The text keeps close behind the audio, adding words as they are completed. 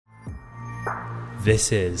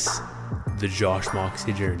This is the Josh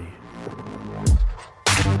Moxie Journey.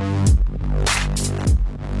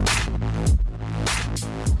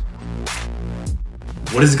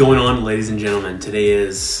 What is going on, ladies and gentlemen? Today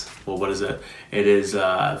is, what is it? It is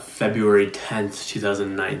February 10th,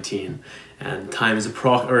 2019, and time is it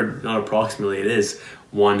is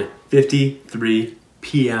 1:53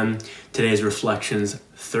 p.m. Today's Reflections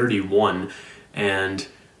 31, and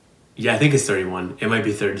yeah, I think it's 31. It might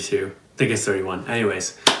be 32. I think it's 31.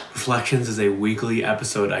 Anyways, Reflections is a weekly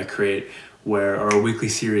episode I create or a weekly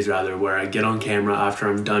series rather, where I get on camera after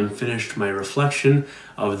I'm finished my reflection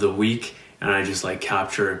of the week, and I just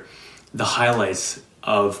capture the highlights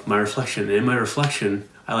of my reflection. And in my reflection,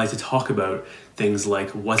 I like to talk about things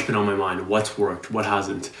like what's been on my mind, what's worked, what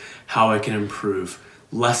hasn't, how I can improve,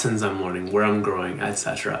 lessons I'm learning, where I'm growing,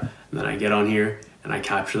 etc. And then I get on here and I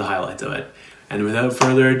capture the highlights of it. And without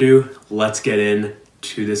further ado, let's get in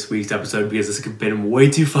to this week's episode, because this has been way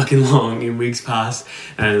too fucking long in weeks past,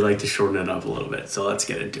 and I'd like to shorten it up a little bit. So let's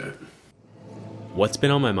get into it. What's been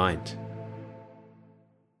on my mind?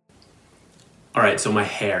 Alright, so my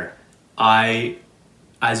hair.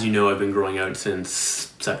 As you know, I've been growing out since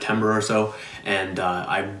September or so, and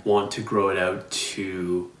I want to grow it out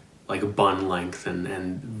to like a bun length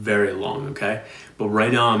and very long, okay? But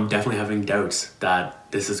right now I'm definitely having doubts that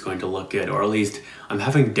this is going to look good, or at least I'm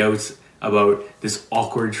having doubts about this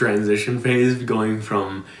awkward transition phase going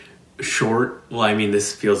from short,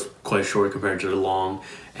 this feels quite short compared to the long,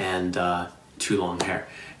 and too long hair.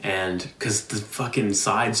 And because the fucking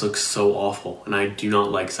sides look so awful, and I do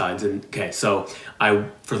not like sides. And okay, so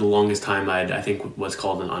for the longest time I had, I think, what's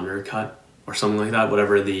called an undercut or something like that,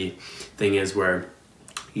 whatever the thing is, where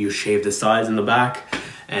you shave the sides and the back,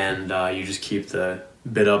 and you just keep the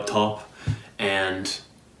bit up top, and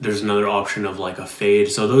there's another option of like a fade.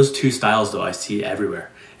 So those two styles though I see everywhere,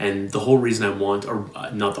 and the whole reason I want, or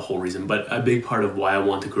not the whole reason, but a big part of why I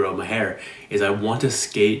want to grow my hair is I want to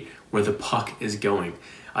skate where the puck is going.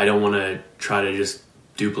 I don't want to try to just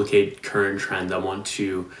duplicate current trends. I want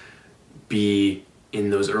to be in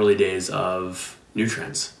those early days of new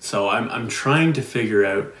trends. So I'm trying to figure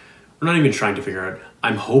out, or not even trying to figure out,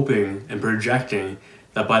 I'm hoping and projecting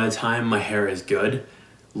that by the time my hair is good,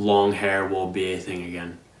 long hair will be a thing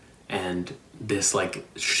again. And this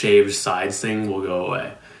shaved sides thing will go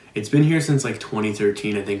away. It's been here since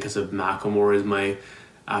 2013, I think, because of Macklemore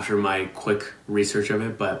after my quick research of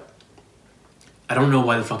it, but I don't know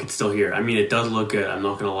why the fuck it's still here. It does look good, I'm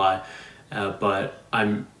not gonna lie, but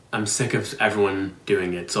I'm sick of everyone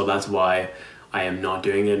doing it, so that's why I am not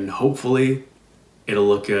doing it, and hopefully it'll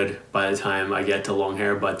look good by the time I get to long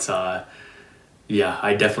hair. But yeah,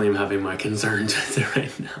 I definitely am having my concerns with it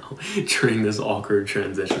right now during this awkward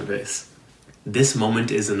transition phase. This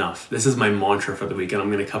moment is enough. This is my mantra for the week, and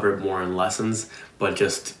I'm going to cover it more in lessons, but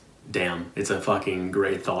just damn, it's a fucking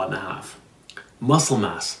great thought and a half. Muscle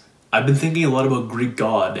mass. I've been thinking a lot about Greek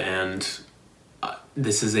god, and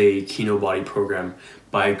this is a Kino Body program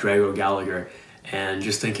by Gregor Gallagher, and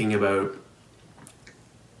just thinking about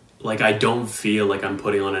I don't feel like I'm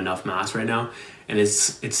putting on enough mass right now, and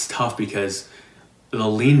it's tough because the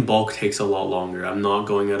lean bulk takes a lot longer. I'm not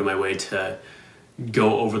going out of my way to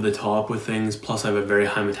go over the top with things, plus I have a very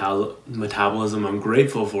high metabolism. I'm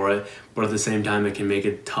grateful for it, but at the same time it can make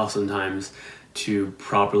it tough sometimes to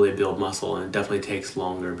properly build muscle, and it definitely takes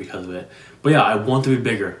longer because of it. But yeah, I want to be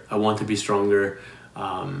bigger, I want to be stronger,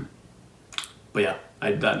 but yeah,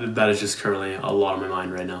 that is just currently a lot on my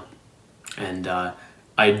mind right now. And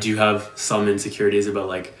I do have some insecurities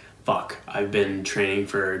about fuck, I've been training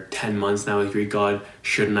for 10 months now with Greek God,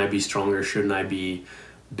 shouldn't I be stronger, shouldn't I be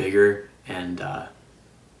bigger? And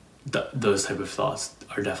those type of thoughts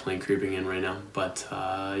are definitely creeping in right now, but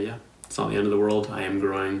yeah, it's not the end of the world. I am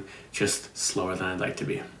growing, just slower than I'd like to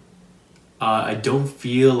be. I don't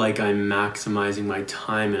feel like I'm maximizing my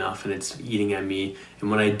time enough, and it's eating at me.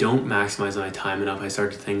 And when I don't maximize my time enough, I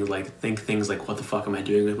start to think things like, what the fuck am I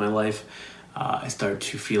doing with my life? I start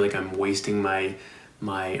to feel like I'm wasting my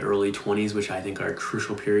early 20s, which I think are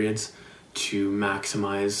crucial periods to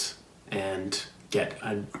maximize and get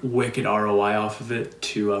a wicked ROI off of it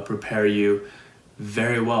to prepare you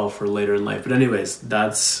very well for later in life. But anyways,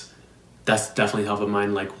 that's definitely top of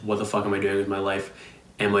mind. What the fuck am I doing with my life?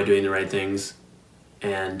 Am I doing the right things?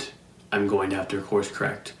 And I'm going to have to course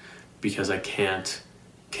correct, because I can't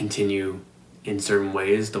continue in certain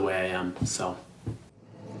ways the way I am. So,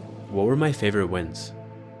 what were my favorite wins?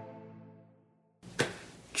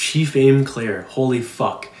 Chief Aim clear. Holy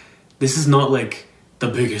fuck. This is not the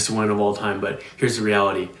biggest win of all time, but here's the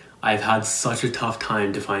reality. I've had such a tough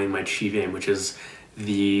time defining my chief aim, which is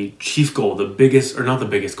the chief goal, the biggest, or not the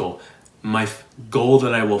biggest goal, my goal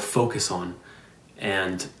that I will focus on.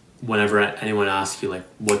 And whenever anyone asks you, like,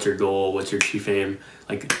 what's your goal, what's your chief aim,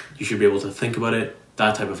 like, you should be able to think about it,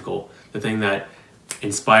 that type of goal. The thing that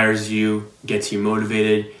inspires you, gets you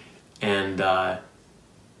motivated, and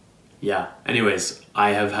anyways,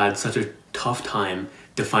 I have had such a tough time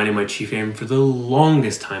defining my chief aim for the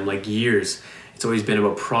longest time, like years. It's always been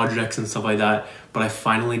about projects and stuff like that, but I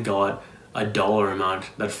finally got a dollar amount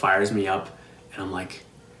that fires me up, and I'm like,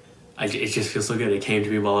 it just feels so good. It came to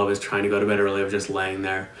me while I was trying to go to bed early. I was just laying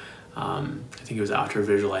there. I think it was after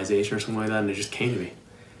visualization or something like that, and it just came to me.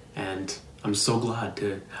 And I'm so glad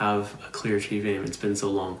to have a clear chief aim. It's been so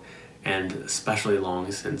long, and especially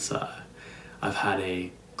long since I've had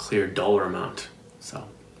a clear dollar amount. So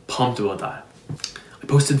pumped about that. I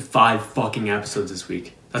posted 5 fucking episodes this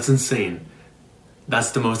week. That's insane.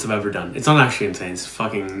 That's the most I've ever done. It's not actually insane. It's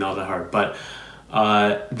fucking not that hard. But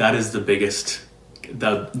that is the biggest,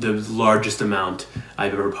 the largest amount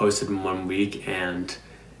I've ever posted in 1 week, and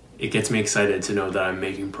it gets me excited to know that I'm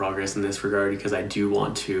making progress in this regard, because I do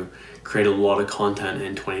want to create a lot of content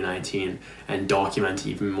in 2019 and document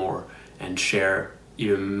even more and share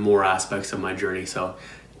even more aspects of my journey.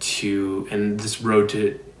 And this road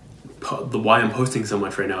to why I'm posting so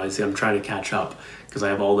much right now is I'm trying to catch up, because I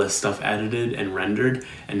have all this stuff edited and rendered,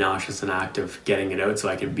 and now it's just an act of getting it out so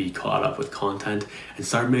I can be caught up with content and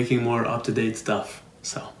start making more up-to-date stuff.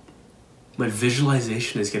 So my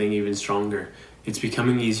visualization is getting even stronger. It's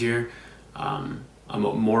becoming easier. I'm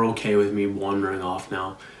more okay with me wandering off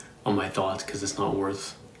now on my thoughts, because it's not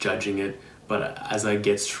worth judging it. But as I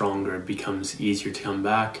get stronger, it becomes easier to come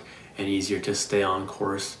back and easier to stay on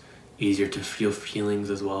course, easier to feel feelings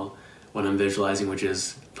as well when I'm visualizing, which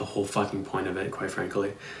is the whole fucking point of it, quite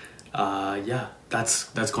frankly.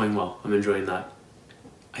 That's going well. I'm enjoying that.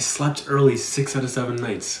 I slept early 6 out of 7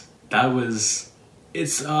 nights. I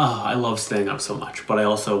love staying up so much, but I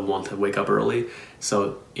also want to wake up early.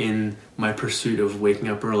 So in my pursuit of waking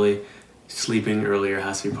up early, sleeping earlier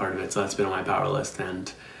has to be part of it. So that's been on my power list,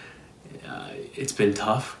 and it's been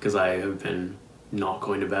tough because I have been not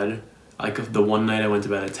going to bed. Like the one night I went to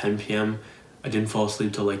bed at 10 p.m., I didn't fall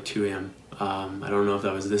asleep till like 2 a.m. I don't know if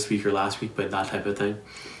that was this week or last week, but that type of thing.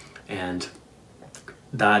 And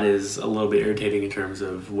that is a little bit irritating in terms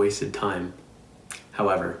of wasted time.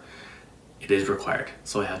 However, it is required,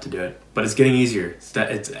 so I have to do it. But it's getting easier.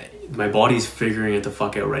 My body's figuring it the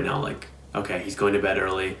fuck out right now. Like, okay, he's going to bed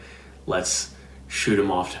early. Let's shoot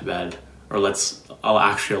him off to bed. Or I'll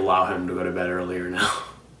actually allow him to go to bed earlier now.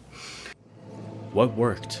 What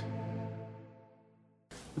worked?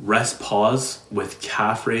 Rest pause with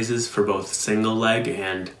calf raises for both single leg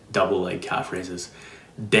and double leg calf raises.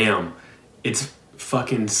 Damn, it's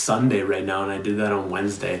fucking Sunday right now, and I did that on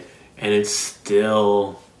Wednesday, and it's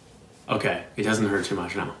still okay. It doesn't hurt too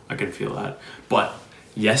much now. I can feel that. But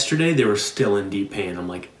yesterday they were still in deep pain. I'm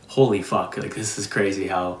like, holy fuck, like this is crazy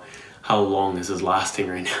how long this is lasting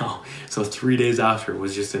right now. So 3 days after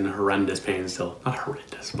was just in horrendous pain still. Not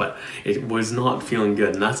horrendous, but it was not feeling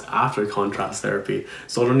good, and that's after contrast therapy.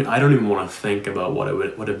 So I don't even want to think about what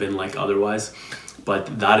it would have been like otherwise.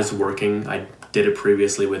 But that is working. I did it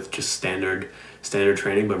previously with just standard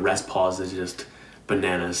training, but rest pause is just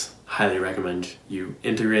bananas. Highly recommend you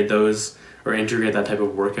integrate those, or integrate that type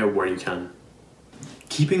of workout where you can.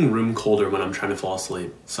 Keeping room colder when I'm trying to fall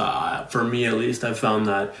asleep. So for me at least, I've found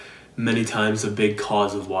that many times a big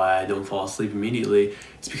cause of why I don't fall asleep immediately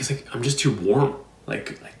is because I'm just too warm.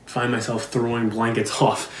 Like I find myself throwing blankets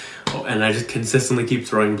off, and I just consistently keep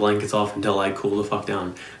throwing blankets off until I cool the fuck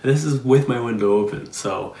down. And this is with my window open.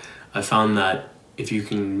 So I found that if you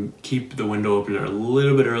can keep the window open a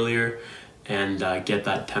little bit earlier and get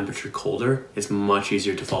that temperature colder, it's much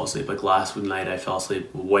easier to fall asleep. Like last night I fell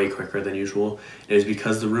asleep way quicker than usual. It is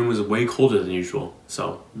because the room was way colder than usual.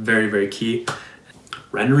 So very, very key.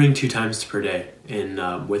 Rendering 2 times per day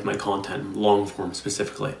with my content, long form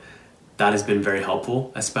specifically. That has been very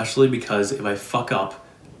helpful, especially because if I fuck up,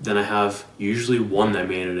 then I have usually one that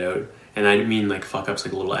made it out. And I mean like fuck ups,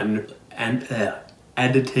 like little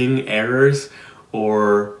editing errors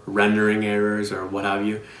or rendering errors or what have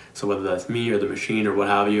you. So whether that's me or the machine or what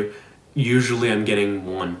have you, usually I'm getting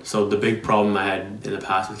one. So the big problem I had in the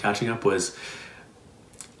past with catching up was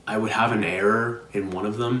I would have an error in one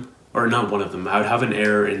of them. Or not one of them. I would have an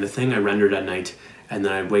error in the thing I rendered at night, and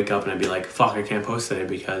then I'd wake up and I'd be like, fuck, I can't post today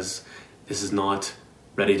because this is not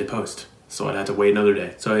ready to post. So I'd have to wait another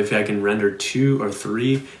day. So if I can render 2 or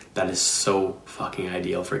 3, that is so fucking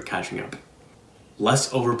ideal for catching up.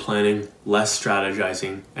 Less over planning, less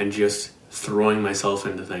strategizing, and just throwing myself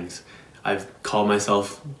into things. I've caught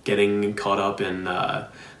myself getting caught up in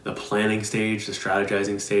the planning stage, the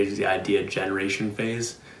strategizing stage, the idea generation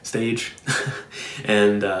stage.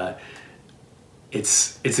 And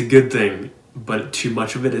it's a good thing, but too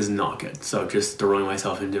much of it is not good. So just throwing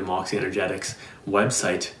myself into Moxie Energetics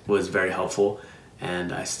website was very helpful,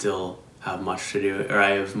 and I still have much to do, or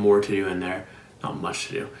I have more to do in there. Not much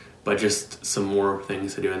to do, but just some more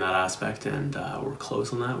things to do in that aspect, and we're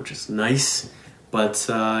close on that, which is nice. But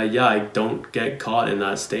I don't get caught in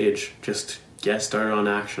that stage. Just get started on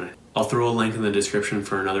action. I'll throw a link in the description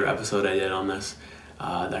for another episode I did on this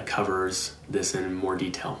that covers this in more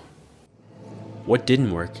detail. What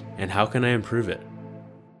didn't work, and how can I improve it?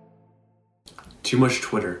 Too much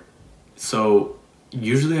Twitter. So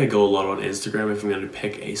usually I go a lot on Instagram if I'm going to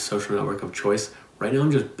pick a social network of choice. Right now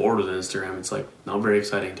I'm just bored with Instagram. It's like not very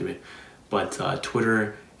exciting to me. But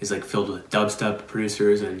Twitter is like filled with dubstep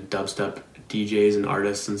producers and dubstep DJs and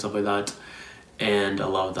artists and stuff like that. And I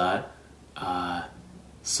love that.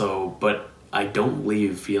 But I don't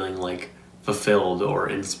leave feeling like fulfilled or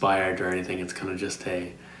inspired or anything. It's kind of just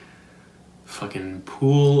a fucking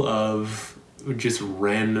pool of just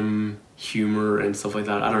random humor and stuff like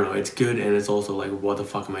that. I don't know. It's good, and it's also like, what the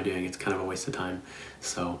fuck am I doing? It's kind of a waste of time.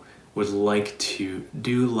 So would like to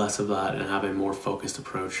do less of that and have a more focused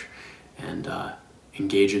approach and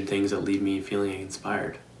engage in things that leave me feeling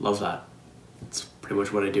inspired. Love that. It's pretty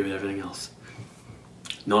much what I do with everything else.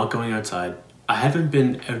 Not going outside. I haven't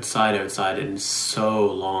been outside in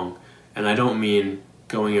so long, and I don't mean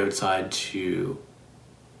going outside to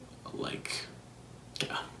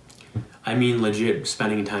I mean legit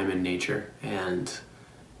spending time in nature,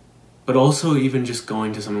 but also even just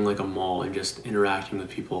going to something like a mall and just interacting with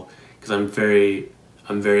people, because I'm very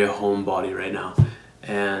a homebody right now,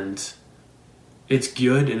 and it's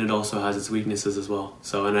good, and it also has its weaknesses as well.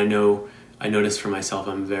 So, and I noticed for myself,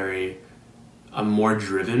 I'm more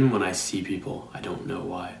driven when I see people. I don't know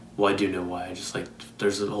why. Well, I do know why. I just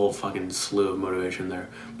there's a whole fucking slew of motivation there,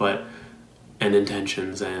 and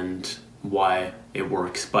intentions and why it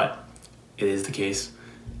works, but it is the case,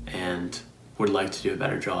 and would like to do a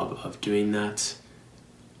better job of doing that.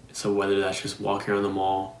 So whether that's just walking around the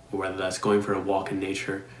mall or whether that's going for a walk in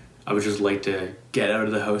nature, I would just like to get out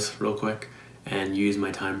of the house real quick and use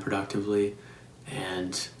my time productively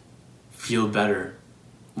and feel better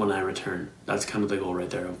when I return. That's kind of the goal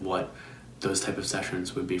right there of what those type of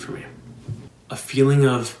sessions would be for me. A feeling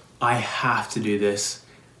of I have to do this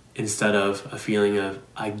instead of a feeling of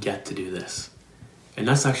I get to do this. And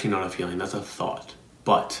that's actually not a feeling, that's a thought.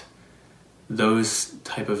 But those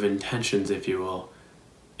type of intentions, if you will,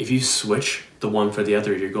 if you switch the one for the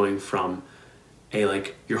other, you're going from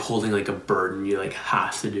you're holding like a burden, you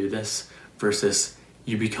have to do this, versus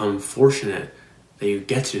you become fortunate that you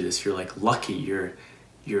get to do this. You're lucky,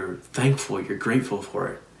 you're thankful, you're grateful for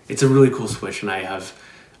it. It's a really cool switch, and I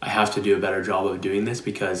have to do a better job of doing this,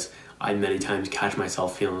 because I many times catch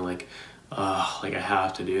myself feeling like I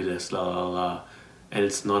have to do this, and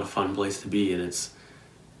it's not a fun place to be, and it's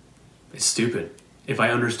stupid. If I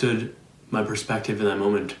understood my perspective in that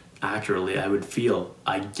moment accurately, I would feel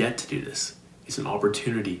I get to do this. It's an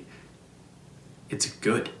opportunity. It's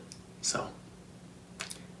good. So,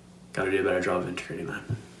 gotta do a better job of integrating that.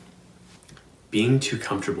 Being too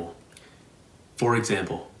comfortable. For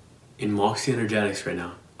example, in Moxie Energetics right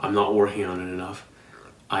now, I'm not working on it enough.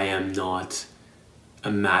 I am not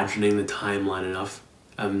imagining the timeline enough.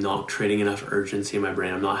 I'm not creating enough urgency in my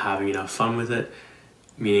brain. I'm not having enough fun with it,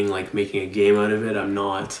 meaning making a game out of it. I'm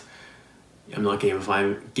not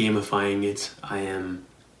gamifying it.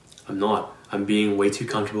 I'm being way too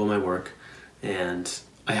comfortable in my work, and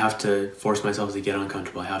I have to force myself to get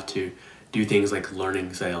uncomfortable. I have to do things like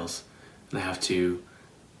learning sales, and I have to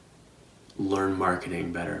learn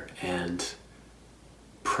marketing better and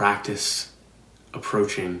practice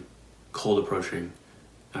cold approaching.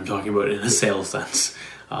 I'm talking about it in a sales sense,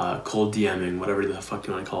 cold DMing, whatever the fuck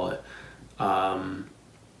you want to call it.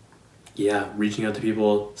 Reaching out to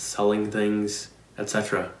people, selling things,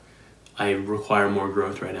 etc. I require more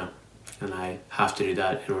growth right now, and I have to do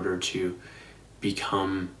that in order to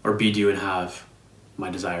become or be, do, and have my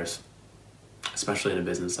desires, especially in a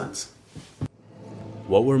business sense.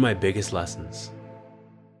 What were my biggest lessons?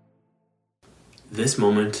 This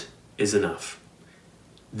moment is enough.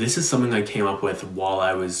 This is something I came up with while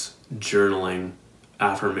I was journaling.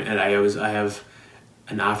 And I have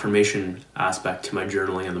an affirmation aspect to my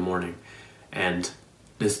journaling in the morning, and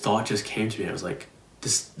this thought just came to me. I was like,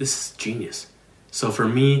 this is genius. So for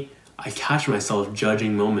me, I catch myself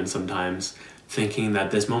judging moments sometimes, thinking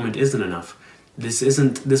that this moment isn't enough.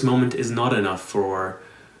 This moment is not enough for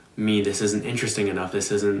me. This isn't interesting enough.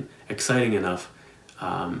 This isn't exciting enough.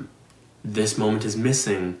 this moment is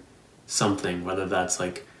missing something, whether that's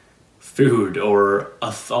like food or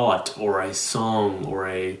a thought or a song or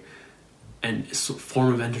a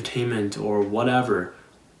form of entertainment or whatever.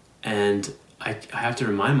 And I have to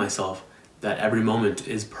remind myself that every moment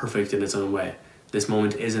is perfect in its own way. This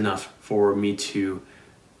moment is enough for me to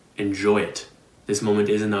enjoy it. This moment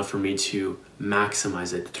is enough for me to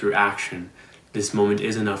maximize it through action. This moment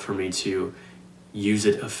is enough for me to use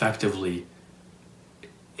it effectively.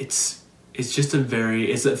 It's just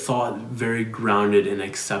it's a thought very grounded in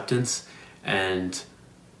acceptance and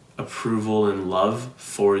approval and love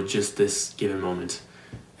for just this given moment.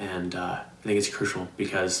 And I think it's crucial,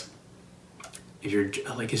 because if you're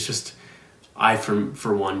like, it's just, I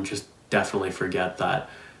for one just definitely forget that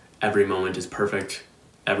every moment is perfect.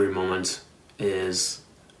 Every moment is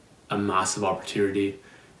a massive opportunity,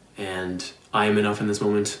 and I am enough in this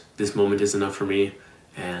moment. This moment is enough for me,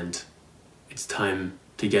 and it's time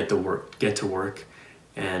to get to work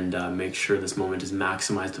and make sure this moment is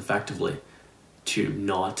maximized effectively, to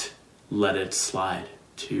not let it slide,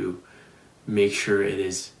 to make sure it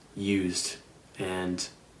is used and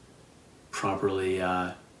properly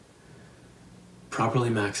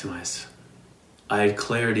maximized. I had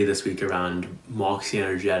clarity this week around Moxie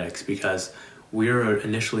Energetics, because we're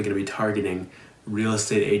initially going to be targeting real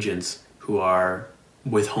estate agents who are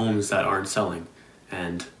with homes that aren't selling,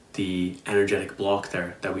 and the energetic block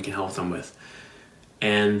there that we can help them with.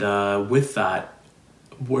 And with that,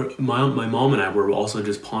 my mom and I were also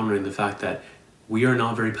just pondering the fact that we are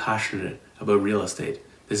not very passionate about real estate.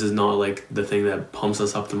 This is not like the thing that pumps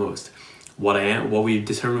us up the most. What we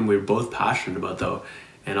determined we're both passionate about, though,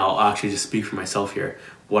 and I'll actually just speak for myself here.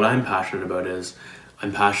 What I'm passionate about is,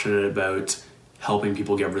 I'm passionate about helping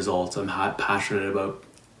people get results. I'm passionate about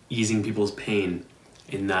easing people's pain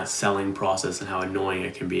in that selling process and how annoying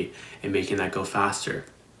it can be, and making that go faster.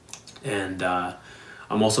 And I'm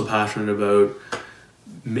also passionate about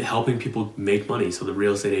helping people make money, so the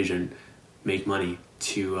real estate agent make money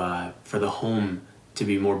to for the home to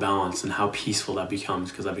be more balanced, and how peaceful that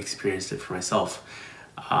becomes, because I've experienced it for myself.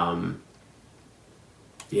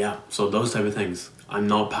 So those type of things. I'm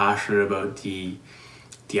not passionate about the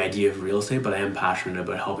idea of real estate, but I am passionate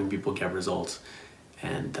about helping people get results,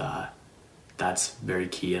 and that's very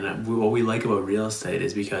key. And what we like about real estate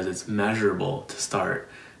is because it's measurable to start.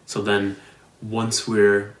 So then once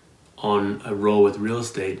we're on a roll with real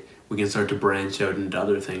estate, we can start to branch out into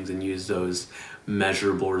other things and use those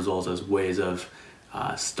measurable results as ways of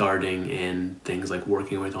starting in things like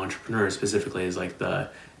working with entrepreneurs. Specifically is like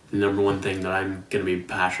the number one thing that I'm going to be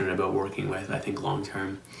passionate about working with, I think, long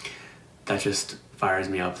term. That just fires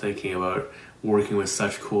me up, thinking about working with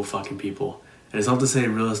such cool fucking people. And it's not to say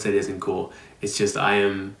real estate isn't cool, it's just I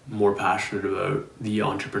am more passionate about the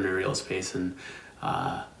entrepreneurial space and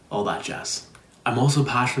all that jazz. I'm also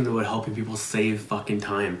passionate about helping people save fucking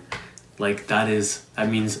time. Like that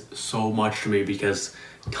means so much to me, because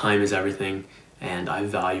time is everything and I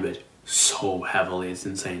value it so heavily, it's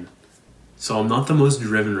insane. So I'm not the most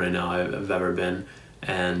driven right now I've ever been,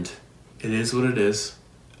 and it is what it is.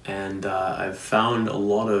 And I've found a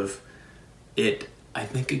lot of it, I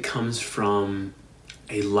think it comes from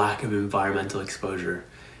a lack of environmental exposure.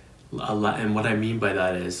 And what I mean by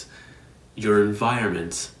that is your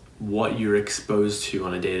environment, what you're exposed to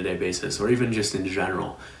on a day-to-day basis, or even just in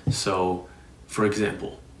general. So, for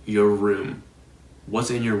example, your room. What's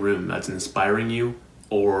in your room that's inspiring you,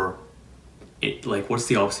 or what's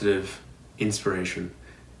the opposite of inspiration?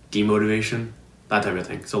 Demotivation? That type of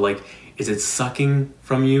thing. So is it sucking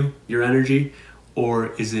from you, your energy,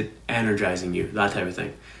 or is it energizing you? That type of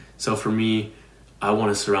thing. So for me, I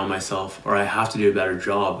want to surround myself, or I have to do a better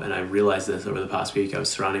job, and I realized this over the past week. I was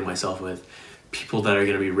surrounding myself with people that are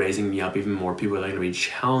going to be raising me up even more, people that are going to be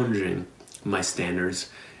challenging my standards,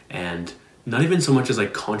 and not even so much as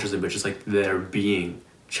consciously, but just their being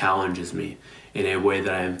challenges me in a way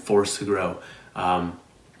that I am forced to grow. I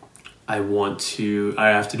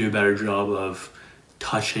have to do a better job of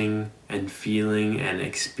touching and feeling and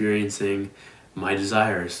experiencing my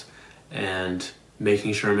desires, and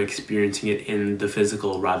making sure I'm experiencing it in the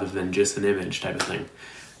physical rather than just an image type of thing,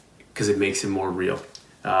 because it makes it more real.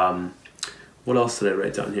 What else did I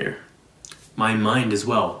write down here? My mind as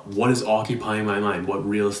well. What is occupying my mind? What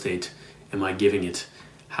real estate am I giving it?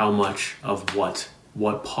 How much of what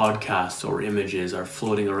podcasts or images are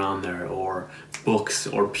floating around there, or books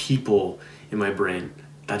or people in my brain?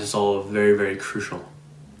 That is all very, very crucial.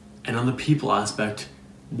 And on the people aspect,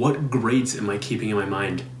 what grades am I keeping in my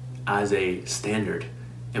mind as a standard?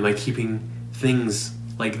 Am I keeping things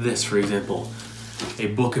like this, for example, a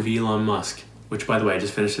book of Elon Musk, which, by the way, I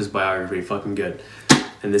just finished his biography, fucking good.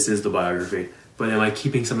 and this is the biography. But am I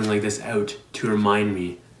keeping something like this out to remind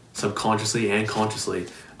me, subconsciously and consciously,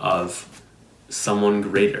 of someone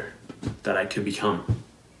greater that I could become,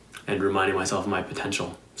 and reminding myself of my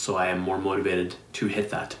potential so I am more motivated to hit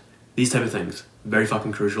that? These type of things, very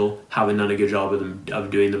fucking crucial. Haven't done a good job of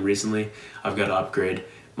doing them recently. I've got to upgrade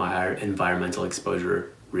my environmental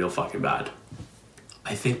exposure real fucking bad.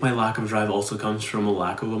 I think my lack of drive also comes from a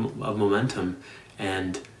lack of momentum,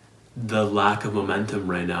 and the lack of momentum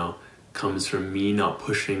right now comes from me not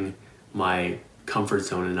pushing my comfort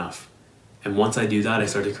zone enough. And once I do that, I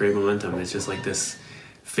start to create momentum. It's just like this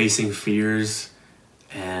facing fears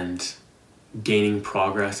and gaining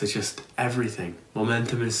progress. It's just everything.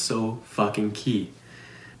 Momentum is so fucking key.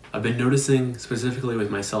 I've been noticing specifically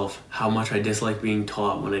with myself how much I dislike being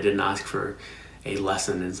taught when I didn't ask for a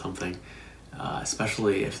lesson in something,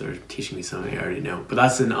 especially if they're teaching me something I already know. But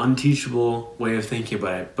that's an unteachable way of thinking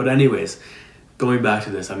about it. But anyways, going back to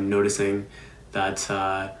this, I'm noticing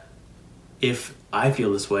that if I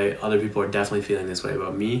feel this way, other people are definitely feeling this way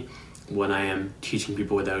about me when I am teaching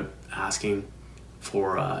people without asking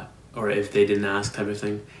for, or if they didn't ask type of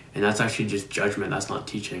thing. And that's actually just judgment, that's not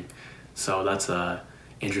teaching. So that's a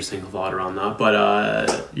interesting thought around that.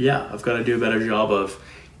 But yeah, I've got to do a better job of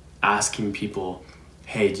asking people,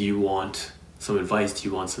 hey, do you want some advice? Do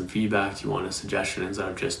you want some feedback? Do you want a suggestion? Instead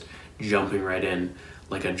of just jumping right in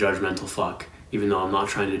like a judgmental fuck. Even though I'm not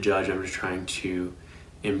trying to judge, I'm just trying to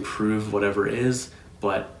improve whatever it is.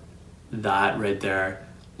 But that right there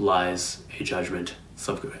lies a judgment.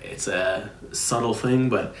 So it's a subtle thing,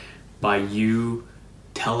 but by you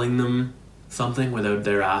telling them something without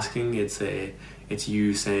their asking, it's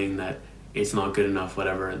you saying that it's not good enough,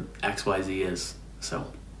 whatever XYZ is.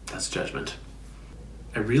 So that's judgment.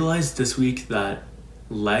 I realized this week that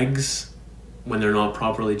legs, when they're not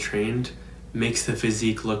properly trained, makes the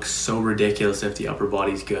physique look so ridiculous if the upper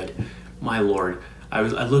body's good. My lord. I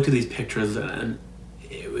looked at these pictures and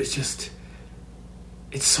it was just,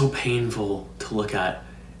 it's so painful to look at.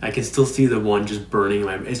 I can still see the one just burning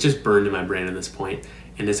it's just burned in my brain at this point.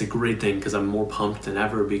 And it's a great thing because I'm more pumped than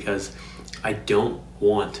ever, because I don't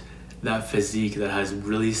want that physique that has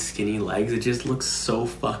really skinny legs. It just looks so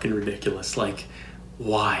fucking ridiculous. Like,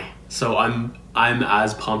 why? So I'm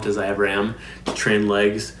as pumped as I ever am to train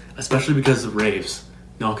legs, especially because of raves.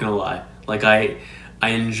 Not gonna lie. Like I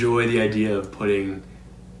enjoy the idea of putting,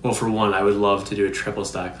 well, for one, I would love to do a triple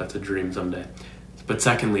stack. That's a dream someday. But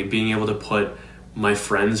secondly, being able to put my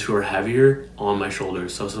friends who are heavier on my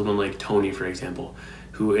shoulders. So someone like Tony, for example,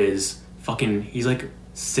 who is fucking, he's like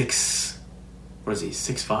 6'5",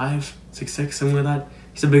 6'6", something like that.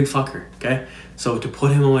 He's a big fucker, okay? So to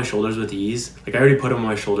put him on my shoulders with ease, like I already put him on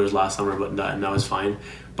my shoulders last summer, but that was fine.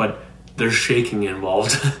 But there's shaking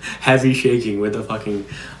involved, heavy shaking with the fucking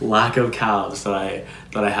lack of calves that I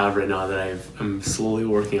have right now that I'm slowly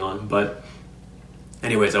working on. But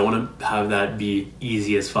anyways, I want to have that be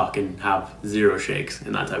easy as fuck and have zero shakes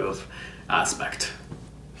in that type of aspect.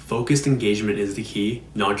 Focused engagement is the key,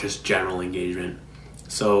 not just general engagement.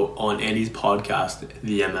 So on Andy's podcast,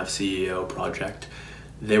 the MFCEO Project,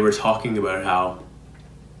 they were talking about how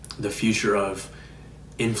the future of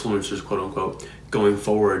influencers, quote unquote, going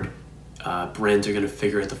forward, brands are going to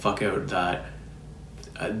figure it the fuck out that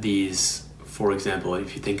these, for example,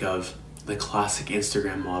 if you think of the classic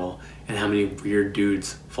Instagram model and how many weird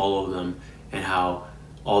dudes follow them and how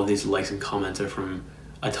all of these likes and comments are from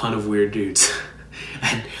a ton of weird dudes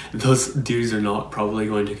and those dudes are not probably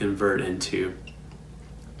going to convert into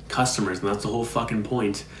customers, and that's the whole fucking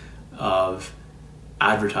point of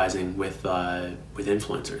advertising with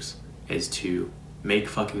influencers, is to make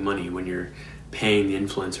fucking money when you're paying the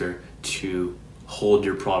influencer to hold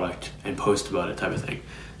your product and post about it, type of thing.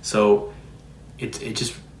 So it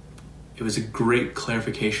was a great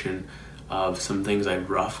clarification of some things I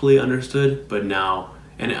roughly understood, but now,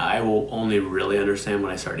 and I will only really understand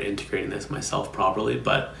when I start integrating this myself properly,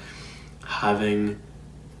 but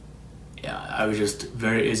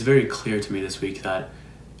it's very clear to me this week that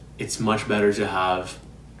it's much better to have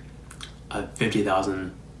a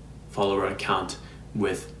 50,000 follower account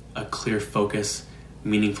with a clear focus,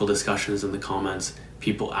 meaningful discussions in the comments,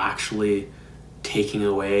 people actually taking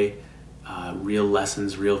away real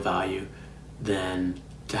lessons, real value, than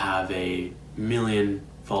to have a 1 million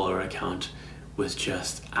follower account with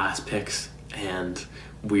just ass pics and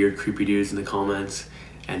weird creepy dudes in the comments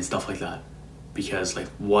and stuff like that. Because like,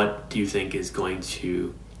 what do you think is going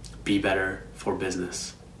to be better for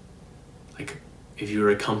business? Like, if you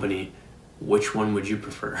were a company, which one would you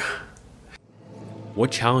prefer? What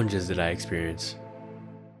challenges did I experience?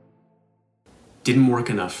 Didn't work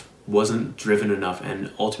enough, wasn't driven enough,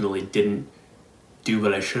 and ultimately didn't do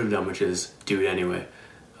what I should have done, which is do it anyway.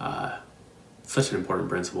 Such an important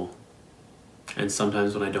principle. And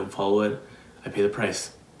sometimes when I don't follow it, I pay the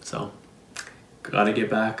price. So, gotta get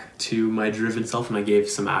back to my driven self, and I gave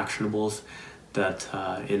some actionables that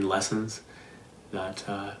in lessons that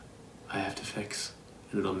I have to fix,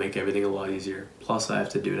 and it'll make everything a lot easier. Plus, I have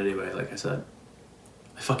to do it anyway, like I said.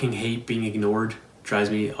 I fucking hate being ignored. Drives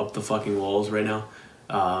me up the fucking walls right now.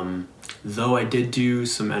 Though I did do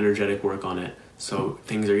some energetic work on it, so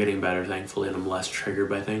things are getting better, thankfully, and I'm less triggered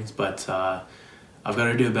by things. But I've got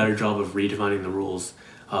to do a better job of redefining the rules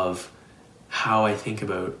of how I think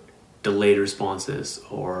about delayed responses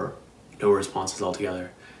or no responses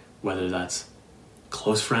altogether, whether that's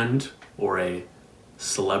close friend or a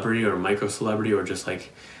celebrity or a micro celebrity or just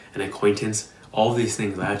like an acquaintance. All of these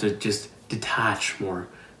things I have to just detach more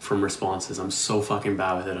from responses. I'm so fucking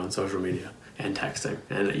bad with it on social media and texting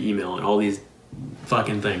and email and all these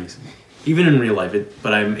fucking things, even in real life,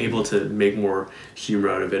 but I'm able to make more humor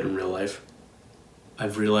out of it in real life.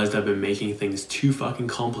 I've realized I've been making things too fucking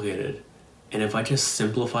complicated, and if I just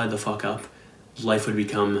simplified the fuck up, life would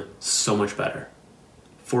become so much better.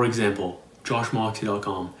 For example,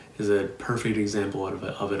 joshmoxie.com is a perfect example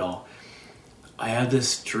of it all. I have this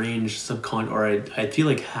strange I feel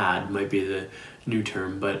like might be the new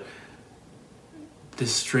term, but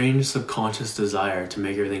this strange subconscious desire to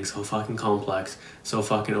make everything so fucking complex, so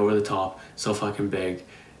fucking over the top, so fucking big.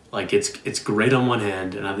 Like it's great on one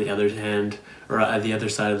hand, and at the other hand, or at the other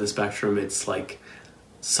side of the spectrum, it's like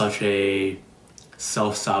such a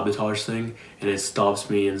self-sabotage thing, and it stops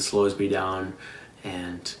me and slows me down,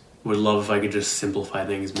 and would love if I could just simplify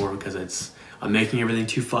things more, because I'm making everything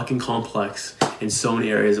too fucking complex in so many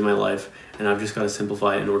areas of my life, and I've just got to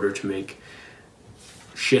simplify it in order to make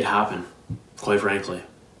shit happen, quite frankly.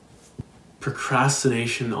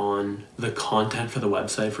 Procrastination on the content for the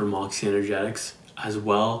website for Moxie Energetics, as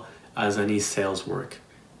well as any sales work.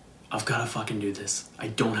 I've got to fucking do this. I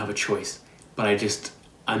don't have a choice, but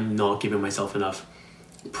I'm not giving myself enough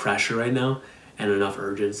pressure right now and enough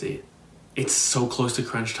urgency. It's so close to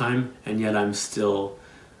crunch time, and yet I'm still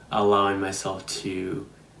allowing myself to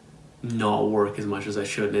not work as much as I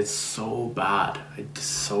should, and it's so bad. It's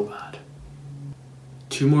so bad.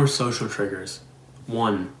 2 more social triggers.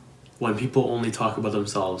 1, when people only talk about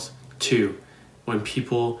themselves. 2, when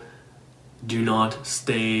people do not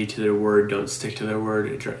stay to their word, don't stick to their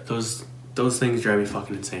word. Those things drive me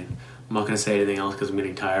fucking insane. I'm not going to say anything else because I'm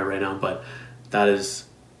getting tired right now, but that is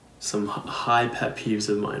some high pet peeves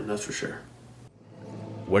of mine, that's for sure.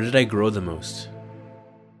 Where did I grow the most?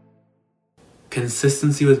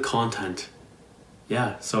 Consistency with content.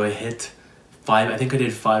 Yeah, so I hit 5, I think I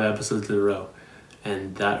did 5 episodes in a row.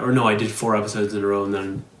 I did 4 episodes in a row, and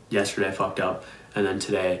then yesterday I fucked up, and then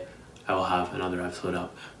today I will have another episode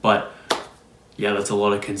up. But yeah, that's a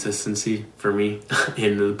lot of consistency for me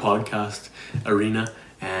in the podcast arena,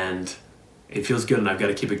 and it feels good, and I've got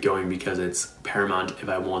to keep it going because it's paramount if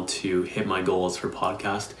I want to hit my goals for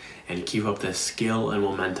podcast and keep up this skill and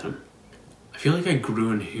momentum. I feel like I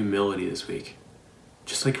grew in humility this week.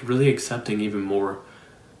 Just like really accepting even more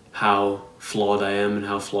how flawed I am and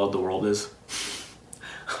how flawed the world is.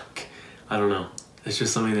 I don't know. It's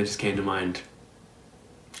just something that just came to mind.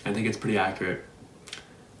 I think it's pretty accurate.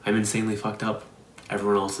 I'm insanely fucked up.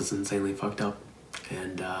 Everyone else is insanely fucked up.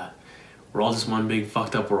 And we're all just one big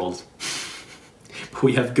fucked up world. But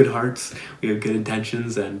we have good hearts, we have good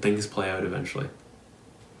intentions, and things play out eventually.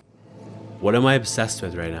 What am I obsessed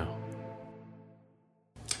with right now?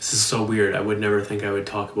 This is so weird. I would never think I would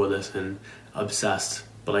talk about this and obsessed,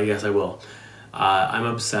 but I guess I will. I'm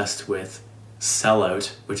obsessed with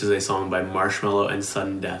Sellout, which is a song by Marshmello and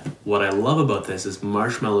Sudden Death. What I love about this is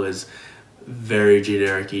Marshmello is very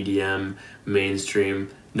generic EDM, mainstream.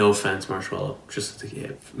 No offense, Marshmello, just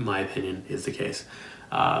my opinion is the case.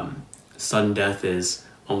 Sudden Death is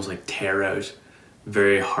almost like tear out,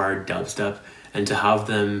 very hard dubstep, and to have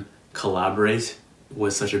them collaborate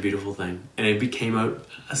was such a beautiful thing, and it came out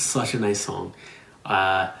as such a nice song.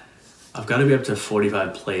 I've got to be up to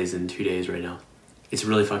 45 plays in 2 days right now. It's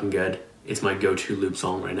really fucking good. It's my go-to loop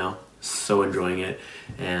song right now. So enjoying it,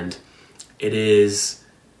 and it is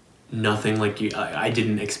nothing like I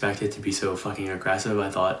didn't expect it to be so fucking aggressive.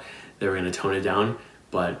 I thought they were gonna tone it down,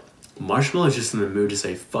 but Marshmello is just in the mood to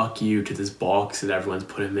say fuck you to this box that everyone's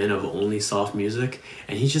put him in of only soft music,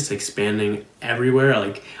 and he's just expanding everywhere.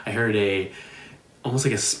 Like I heard almost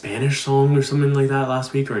like a Spanish song or something like that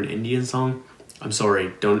last week, or an Indian song. I'm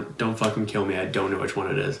sorry, don't fucking kill me. I don't know which one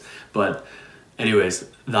it is, but anyways,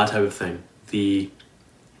 that type of thing. The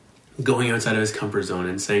going outside of his comfort zone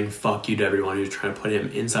and saying fuck you to everyone who's trying to put him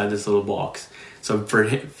inside this little box. So for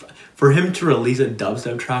him to release a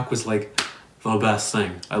dubstep track was like the best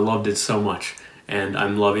thing. I loved it so much. And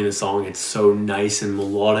I'm loving the song. It's so nice and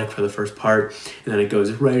melodic for the first part. And then it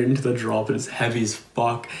goes right into the drop and it's heavy as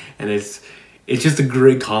fuck. And it's just a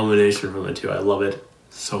great combination from the two. I love it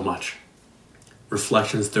so much.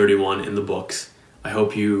 Reflections 31 in the books. I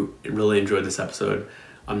hope you really enjoyed this episode.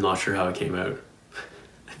 I'm not sure how it came out.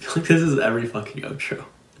 I feel like this is every fucking outro.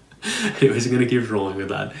 Anyways, I'm going to keep rolling with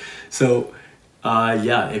that. So,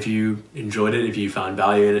 if you enjoyed it, if you found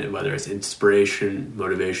value in it, whether it's inspiration,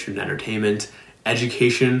 motivation, entertainment,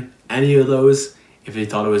 education, any of those, if you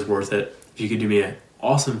thought it was worth it, if you could do me an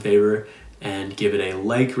awesome favor and give it a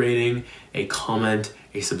like rating, a comment,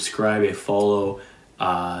 a subscribe, a follow,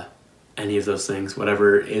 any of those things,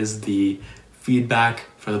 whatever is the feedback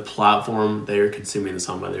for the platform that you're consuming this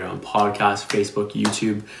on, whether you're on podcast, Facebook,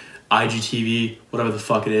 YouTube, IGTV, whatever the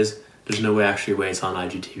fuck it is. There's no way actually it's on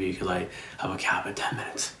IGTV because I have a cap at 10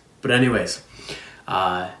 minutes. But anyways,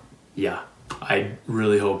 I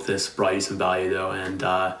really hope this brought you some value though. And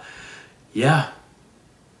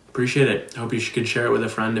appreciate it. I hope you could share it with a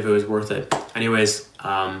friend if it was worth it. Anyways,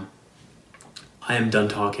 I am done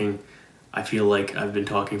talking. I feel like I've been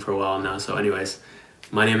talking for a while now. So anyways,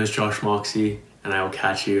 my name is Josh Moxie and I will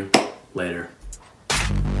catch you later.